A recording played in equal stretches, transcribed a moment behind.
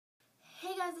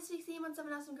this week's theme on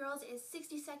Seven Awesome Girls is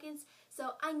 60 seconds,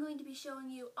 so I'm going to be showing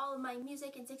you all of my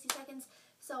music in 60 seconds.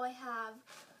 So I have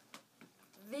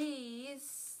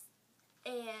these,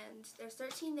 and there's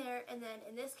 13 there, and then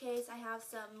in this case I have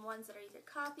some ones that are either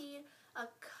copied, a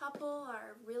couple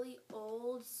are really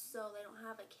old, so they don't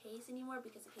have a case anymore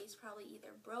because the case probably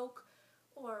either broke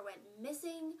or went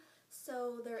missing,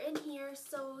 so they're in here.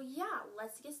 So yeah,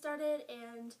 let's get started,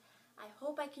 and I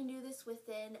hope I can do this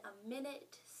within a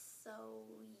minute. So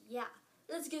yeah,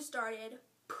 let's get started.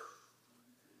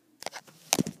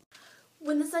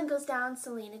 When the Sun Goes Down,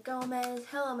 Selena Gomez.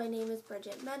 Hello, my name is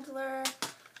Bridget Mentler.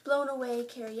 Blown Away,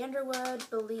 Carrie Underwood.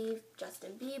 Believe,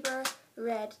 Justin Bieber.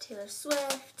 Red, Taylor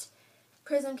Swift.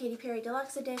 Prism, Katy Perry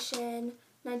Deluxe Edition.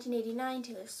 1989,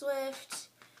 Taylor Swift.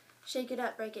 Shake It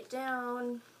Up, Break It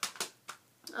Down.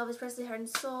 Elvis Presley, Heart and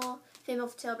Soul. Fame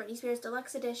of Tale, Britney Spears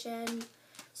Deluxe Edition.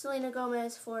 Selena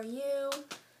Gomez, For You.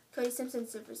 Cody Simpson,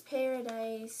 Surfer's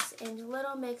Paradise. And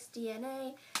Little Mix,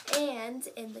 DNA. And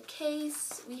in the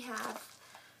case, we have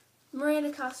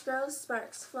Miranda Cosgrove,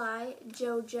 Sparks Fly,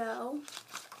 JoJo,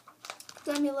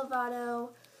 Demi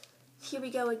Lovato, Here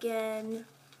We Go Again,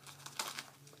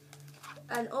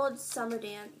 an old summer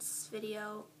dance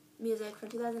video music from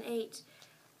 2008,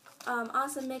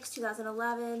 Awesome Mix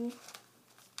 2011,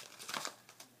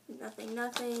 Nothing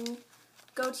Nothing,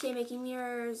 Gautier Making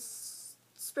Mirrors,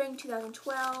 Spring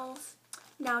 2012,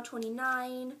 Now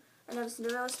 29, Another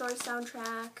Cinderella Story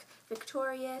soundtrack,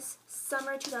 Victorious,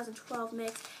 Summer 2012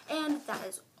 mix, and that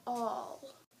is all.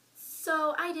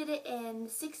 So I did it in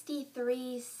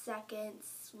 63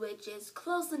 seconds, which is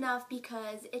close enough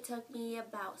because it took me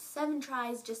about 7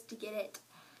 tries just to get it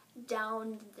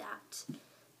down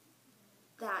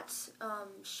that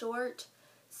short.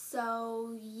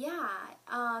 So yeah,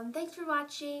 thanks for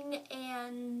watching,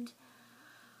 and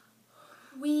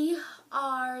we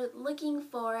are looking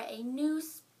for a new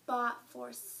spot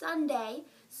for Sunday,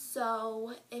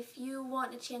 so if you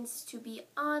want a chance to be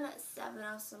on Seven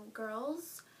Awesome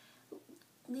Girls,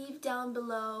 leave down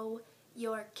below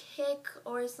your kick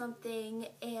or something,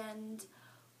 and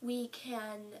we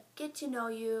can get to know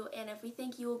you, and if we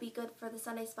think you will be good for the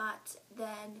Sunday spot,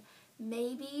 then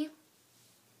maybe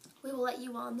we will let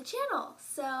you on the channel.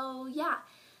 So yeah,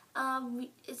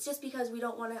 it's just because we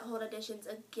don't want to hold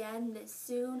auditions again this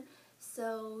soon.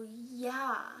 So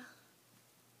yeah.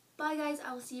 Bye guys,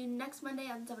 I will see you next Monday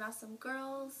on Seven Awesome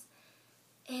Girls,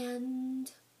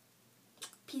 and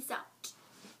peace out.